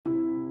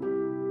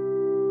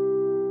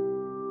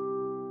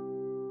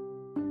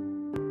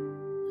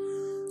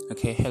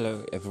Okay,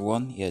 hello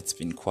everyone. Yeah, it's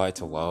been quite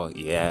a while.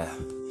 Yeah,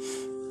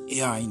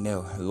 I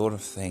know a lot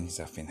of things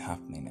have been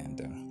happening, and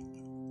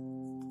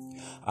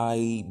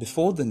I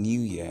before the new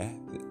year,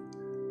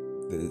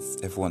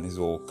 everyone is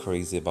all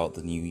crazy about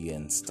the new year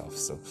and stuff.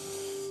 So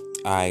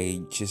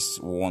I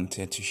just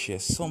wanted to share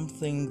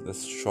something that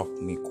struck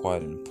me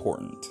quite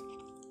important,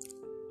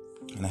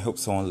 and I hope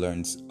someone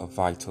learns a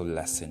vital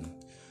lesson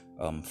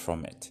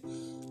from it.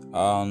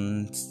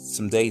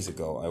 Some days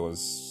ago, I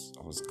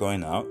was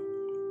going out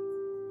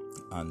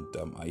and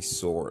I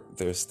saw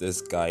there's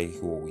this guy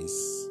who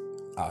always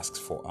asks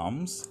for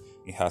alms.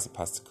 He has a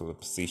particular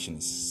position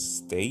he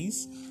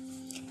stays,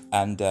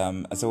 and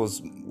as I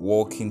was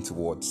walking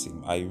towards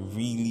him, I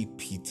really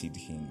pitied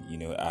him.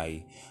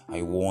 I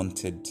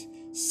wanted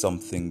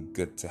something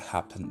good to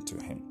happen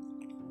to him.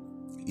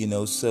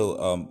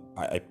 So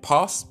I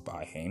passed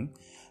by him,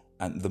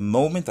 and the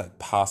moment I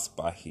passed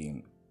by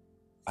him,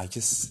 I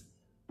just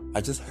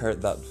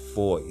heard that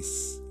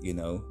voice,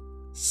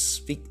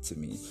 speak to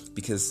me,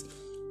 because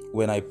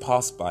when I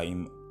passed by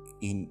him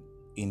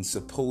in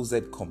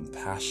supposed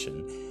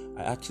compassion,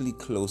 I actually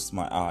closed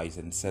my eyes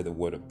and said a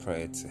word of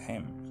prayer to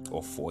him,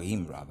 or for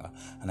him rather,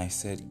 and I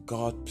said,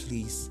 God,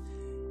 please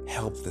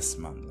help this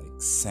man,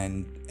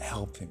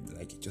 help him,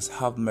 just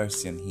have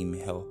mercy on him,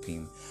 help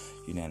him,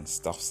 and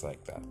stuff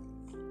like that.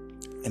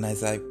 And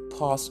as I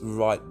passed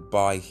right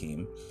by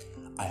him,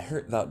 I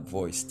heard that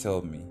voice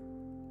tell me,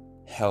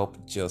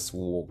 help just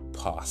walk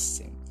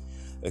past him.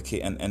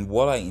 Okay, and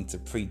what I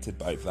interpreted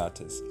by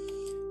that is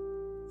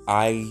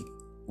I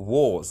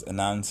was an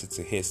answer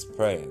to his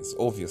prayers.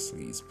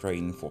 Obviously, he's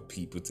praying for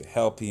people to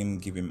help him,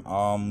 give him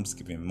alms,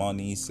 give him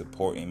money,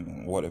 support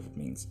him, whatever it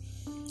means.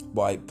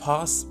 But I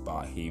passed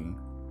by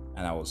him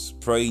and I was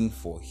praying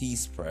for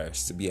his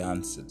prayers to be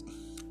answered,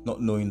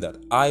 not knowing that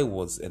I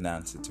was an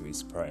answer to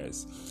his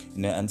prayers.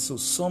 And so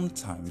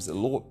sometimes a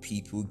lot of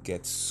people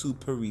get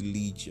super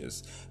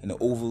religious and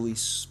overly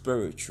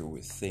spiritual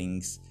with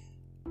things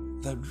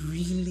that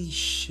really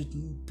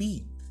shouldn't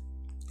be.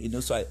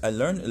 So I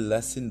learned a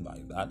lesson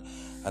by that,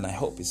 and I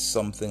hope it's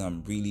something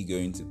I'm really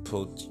going to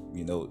put,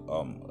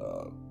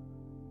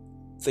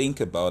 think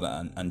about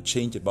and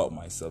change about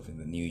myself in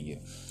the new year.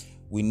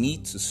 We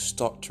need to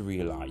start to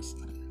realize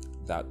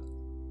that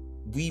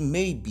we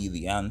may be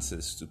the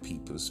answers to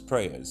people's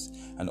prayers,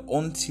 and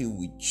until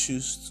we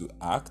choose to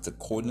act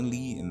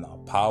accordingly in our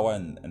power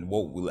and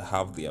what we'll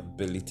have the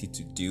ability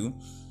to do,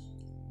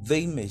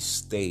 they may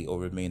stay or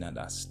remain at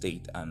that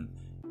state. And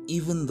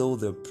even though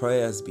their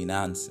prayer has been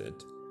answered,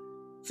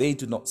 they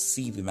do not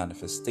see the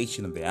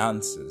manifestation of their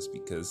answers,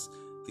 because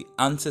the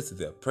answer to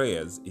their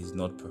prayers is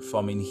not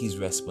performing his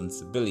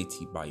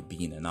responsibility by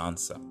being an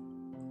answer.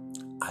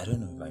 I don't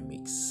know if that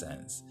makes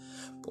sense,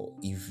 but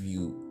if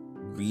you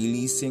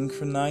really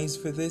synchronize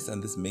with this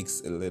and this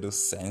makes a little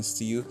sense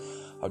to you,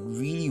 I'd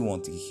really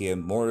want to hear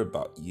more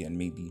about you and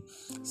maybe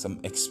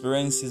some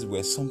experiences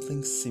where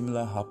something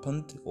similar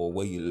happened, or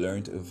where you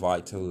learned a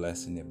vital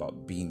lesson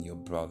about being your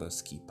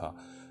brother's keeper,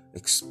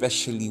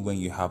 especially when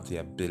you have the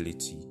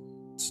ability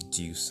to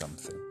do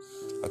something.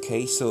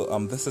 Okay, so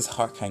this is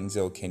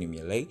Archangel Kenny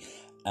Miele,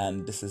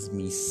 and this is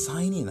me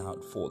signing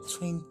out for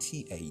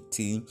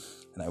 2018,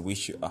 and I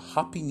wish you a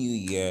happy new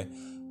year,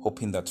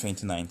 hoping that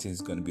 2019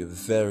 is going to be a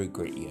very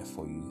great year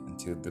for you.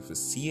 Until we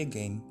see you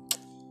again,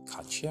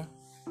 catch ya.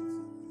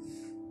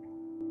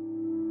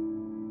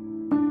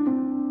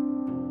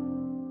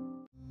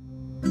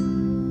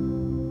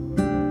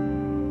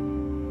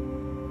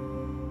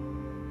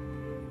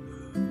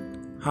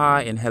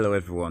 Hi and hello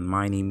everyone,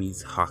 my name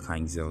is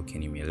Archangel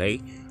Kenny Miele.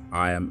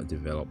 I am a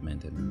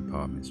development and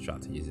empowerment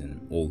strategist,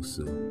 and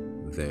also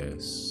the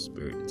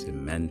spiritual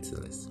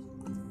mentalist.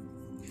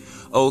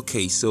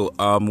 Okay, so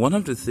one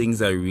of the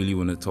things I really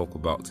want to talk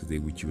about today,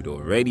 which you would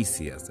already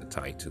see as the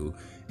title,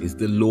 is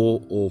the law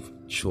of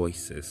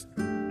choices.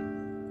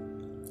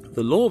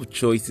 The law of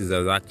choices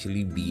has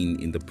actually been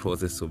in the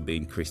process of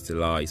being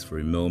crystallized for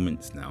a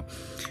moment now,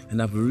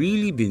 and I've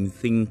really been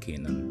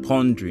thinking and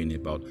pondering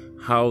about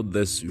how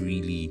this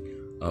really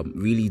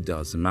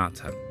does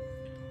matter.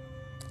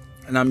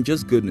 And I'm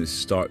just going to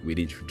start with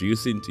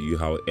introducing to you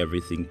how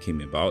everything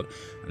came about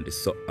and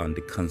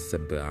the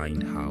concept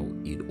behind how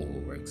it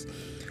all works.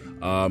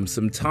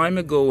 Some time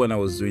ago, when I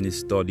was doing a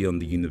study on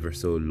the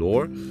universal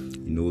law,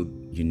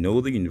 you know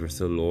the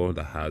universal law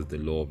that has the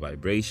law of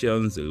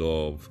vibrations, the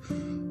law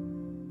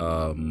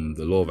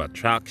of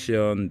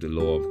attraction, the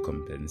law of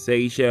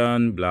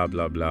compensation, blah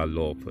blah blah,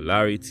 law of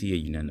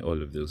polarity, and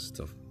all of those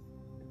stuff.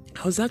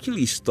 I was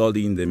actually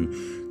studying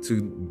them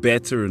to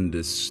better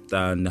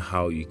understand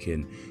how you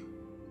can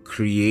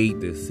create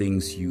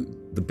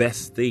the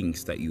best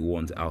things that you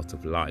want out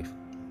of life.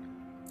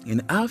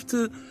 And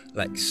after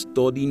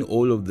studying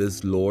all of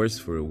these laws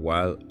for a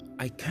while,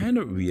 I kind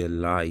of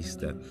realized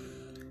that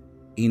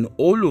in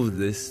all of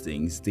these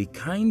things, they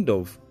kind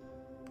of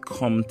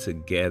come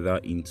together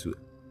into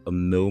a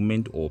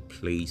moment or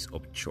place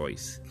of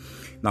choice.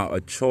 Now,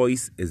 a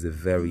choice is a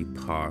very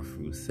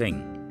powerful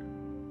thing.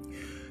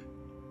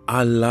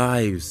 Our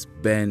lives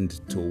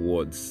bend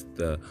towards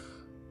the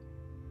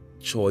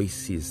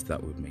choices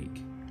that we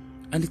make.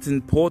 And it's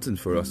important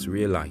for us to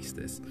realize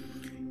this.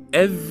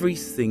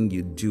 Everything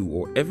you do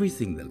or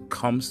everything that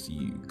comes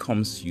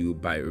to you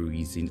by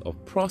reason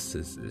of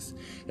processes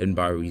and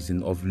by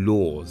reason of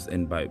laws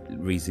and by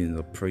reason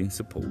of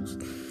principles.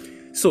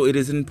 So it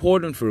is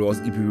important for us,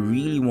 if we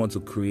really want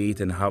to create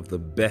and have the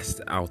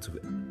best out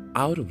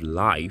of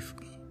life,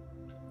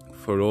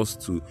 for us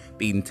to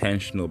be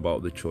intentional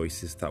about the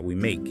choices that we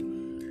make.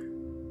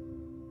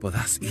 But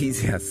that's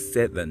easier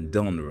said than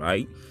done,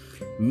 right?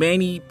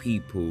 Many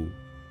people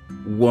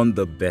want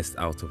the best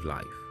out of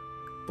life,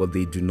 but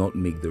they do not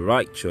make the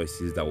right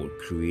choices that will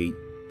create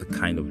the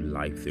kind of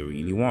life they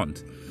really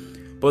want.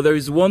 But there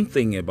is one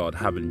thing about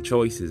having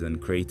choices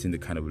and creating the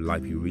kind of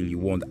life you really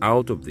want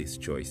out of these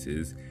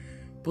choices.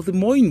 But the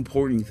more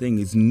important thing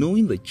is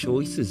knowing the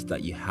choices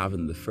that you have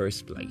in the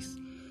first place.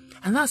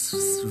 And that's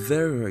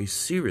very, very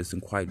serious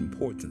and quite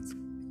important.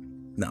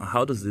 Now,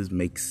 how does this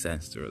make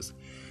sense to us?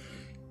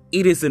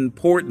 It is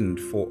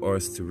important for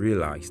us to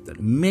realize that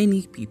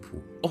many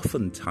people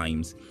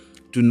oftentimes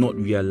do not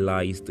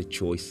realize the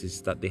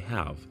choices that they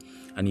have.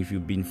 And if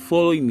you've been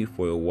following me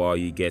for a while,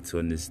 you get to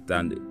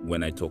understand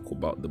when I talk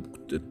about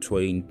the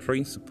Twain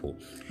principle.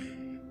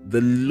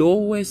 The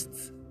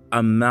lowest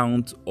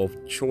amount of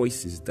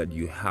choices that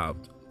you have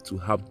to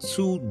have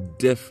two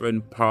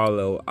different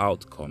parallel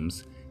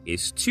outcomes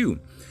is 2.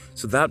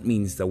 So that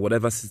means that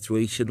whatever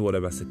situation,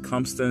 whatever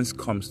circumstance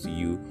comes to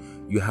you,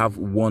 you have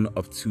one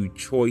of 2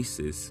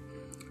 choices.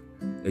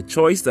 A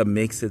choice that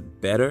makes it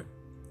better,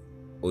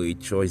 or a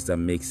choice that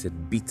makes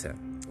it bitter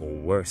or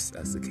worse,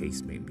 as the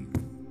case may be.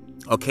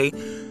 Okay?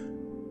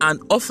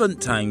 And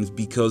oftentimes,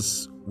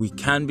 because we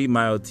can be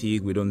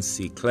myopic, we don't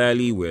see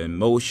clearly, we're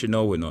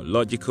emotional, we're not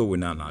logical, we're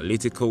not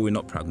analytical, we're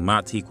not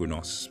pragmatic, we're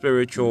not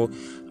spiritual,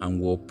 and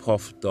we're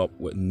puffed up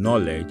with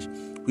knowledge,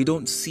 we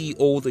don't see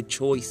all the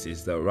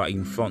choices that are right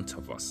in front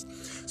of us.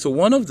 So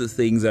one of the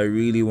things I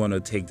really want to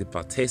take the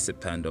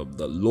participant of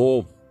the law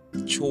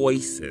of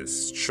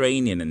choices,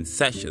 training and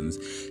sessions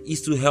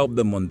is to help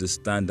them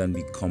understand and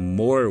become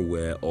more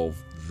aware of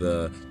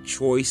the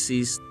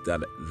choices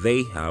that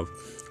they have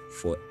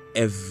for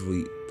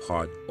every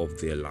part of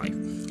their life.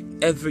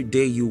 Every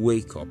day you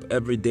wake up,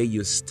 every day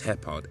you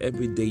step out,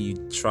 every day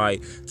you try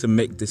to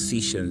make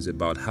decisions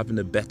about having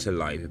a better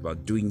life,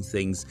 about doing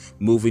things,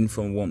 moving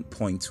from one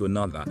point to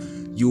another,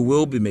 you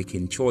will be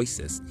making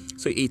choices.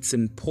 So it's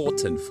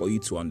important for you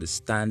to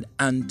understand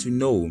and to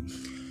know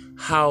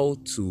how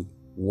to,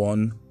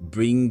 one,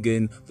 bring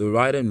in the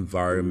right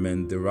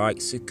environment, the right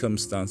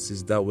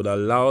circumstances that would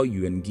allow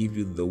you and give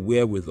you the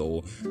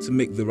wherewithal to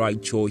make the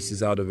right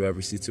choices out of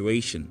every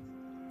situation.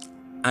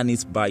 And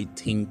it's by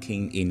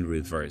thinking in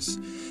reverse.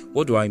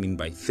 What do I mean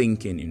by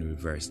thinking in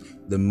reverse?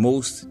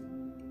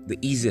 The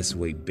easiest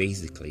way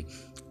basically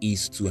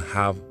is to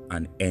have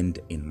an end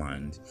in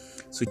mind.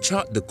 So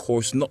chart the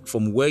course not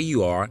from where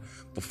you are,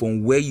 but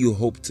from where you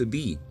hope to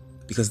be.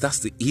 Because that's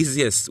the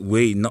easiest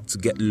way not to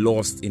get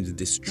lost in the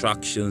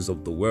distractions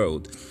of the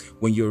world.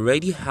 When you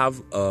already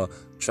have a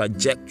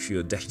trajectory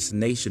or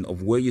destination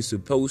of where you're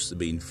supposed to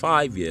be in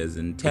 5 years,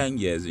 in 10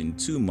 years, in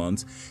 2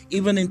 months,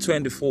 even in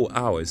 24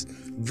 hours,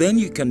 then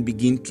you can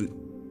begin to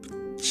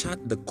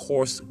chart the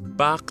course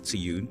back to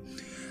you.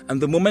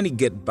 And the moment it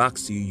gets back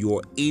to you,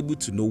 you're able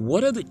to know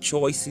what are the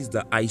choices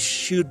that I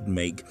should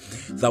make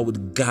that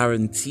would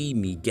guarantee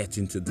me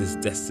getting to this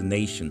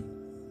destination.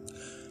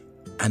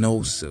 And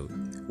also,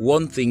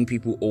 one thing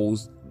people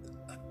always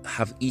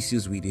have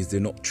issues with is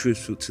they're not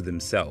truthful to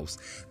themselves.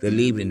 They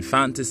live in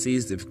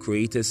fantasies. They've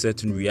created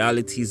certain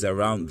realities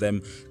around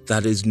them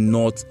that is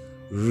not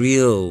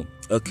real.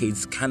 Okay,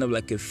 it's kind of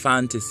like a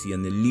fantasy,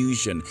 an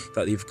illusion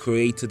that they've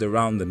created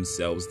around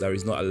themselves that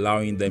is not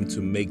allowing them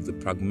to make the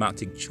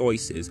pragmatic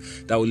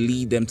choices that will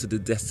lead them to the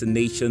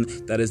destination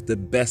that is the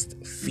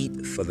best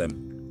fit for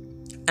them.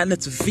 And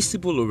it's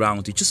visible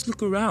around you. Just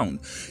look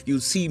around.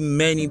 You'll see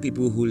many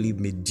people who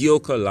live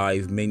mediocre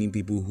life, many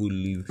people who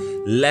live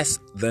less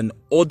than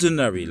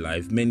ordinary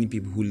life, many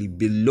people who live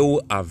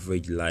below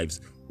average lives.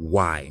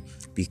 Why?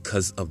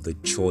 Because of the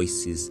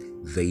choices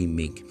they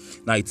make.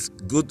 Now, it's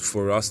good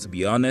for us to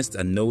be honest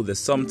and know that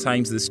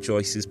sometimes these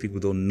choices people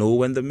don't know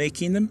when they're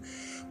making them.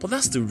 But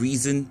that's the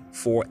reason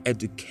for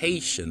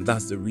education.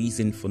 That's the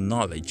reason for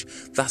knowledge.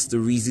 That's the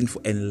reason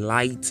for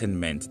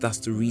enlightenment. That's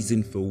the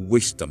reason for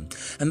wisdom.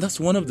 And that's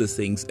one of the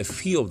things, a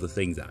few of the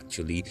things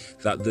actually,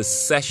 that the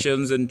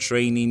sessions and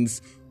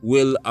trainings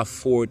will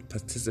afford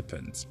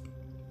participants.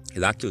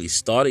 It's actually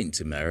starting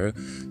tomorrow,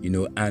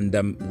 and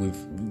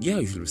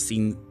we've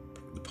seen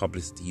the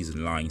publicities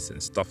and lines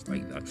and stuff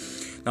like that.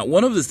 Now,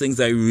 one of the things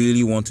I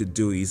really want to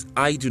do is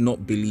I do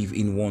not believe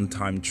in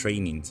one-time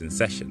trainings and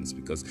sessions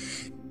because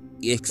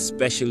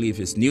especially if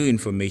it's new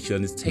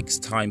information, it takes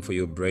time for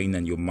your brain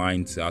and your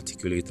mind to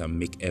articulate and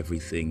make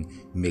everything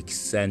make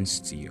sense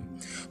to you.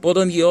 But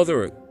on the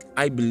other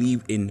I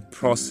believe in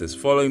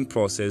following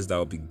process that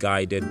will be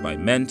guided by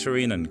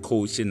mentoring and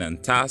coaching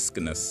and task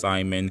and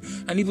assignment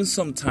and even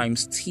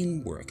sometimes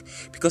teamwork.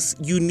 Because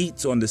you need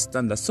to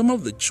understand that some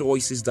of the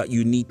choices that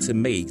you need to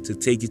make to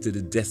take you to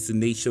the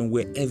destination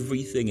where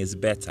everything is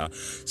better,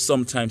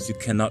 sometimes you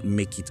cannot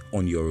make it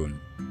on your own.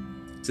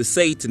 To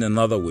say it in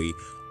another way,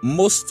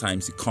 most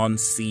times you can't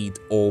see it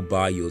all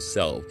by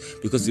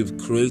yourself because you've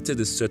created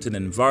a certain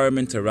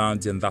environment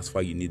around you, and that's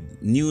why you need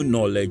new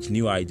knowledge,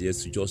 new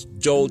ideas to just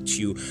jolt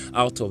you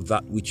out of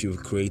that which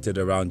you've created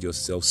around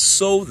yourself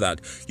so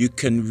that you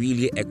can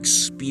really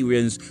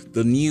experience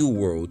the new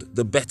world,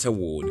 the better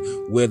world,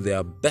 where there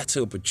are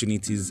better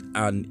opportunities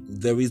and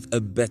there is a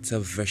better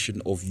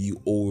version of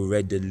you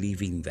already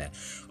living there.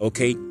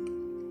 Okay?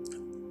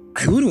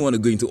 I wouldn't want to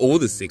go into all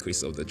the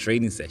secrets of the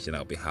training session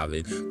I'll be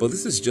having, but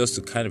this is just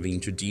to kind of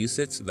introduce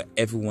it so that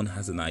everyone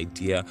has an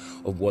idea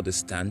of what they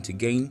stand to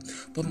gain.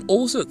 But I'm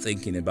also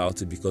thinking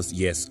about it because,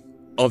 yes,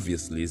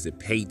 obviously it's a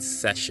paid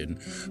session,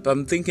 but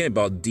I'm thinking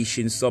about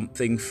dishing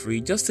something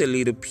free, just a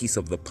little piece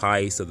of the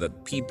pie so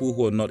that people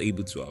who are not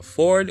able to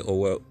afford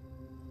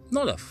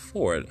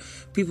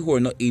people who are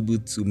not able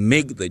to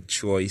make the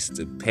choice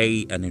to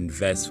pay and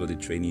invest for the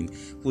training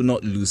will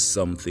not lose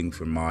something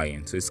from my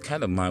end. So it's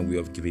kind of my way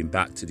of giving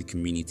back to the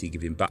community,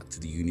 giving back to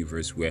the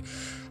universe, where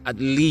at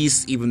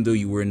least even though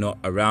you were not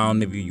around,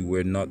 maybe you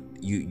were not,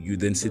 you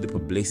didn't see the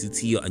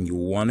publicity and you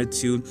wanted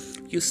to,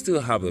 you still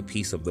have a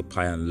piece of the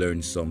pie and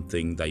learn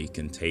something that you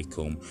can take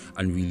home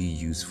and really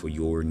use for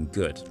your own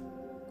good.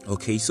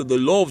 Okay, so the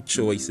law of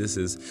choices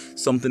is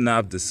something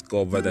I've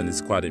discovered and it's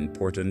quite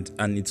important,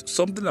 and it's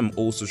something I'm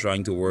also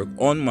trying to work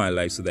on my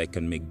life so that I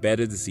can make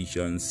better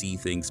decisions, see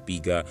things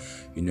bigger,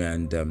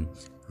 and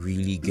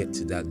really get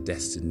to that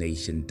destiny,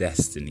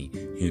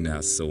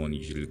 as someone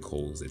usually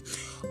calls it.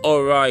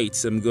 All right,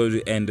 so I'm going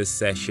to end the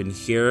session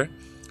here,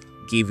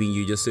 giving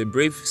you just a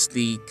brief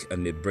sneak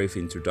and a brief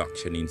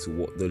introduction into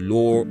what the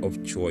law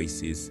of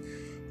choices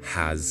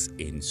has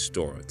in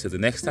store. Till the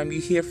next time you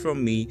hear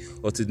from me,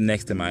 or to the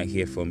next time I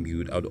hear from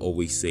you, I would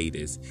always say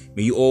this: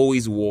 may you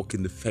always walk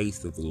in the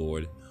faith of the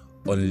Lord,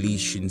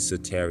 unleashing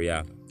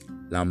Soteria,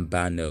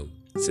 Lambano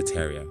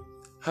Soteria.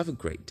 Have a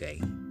great day.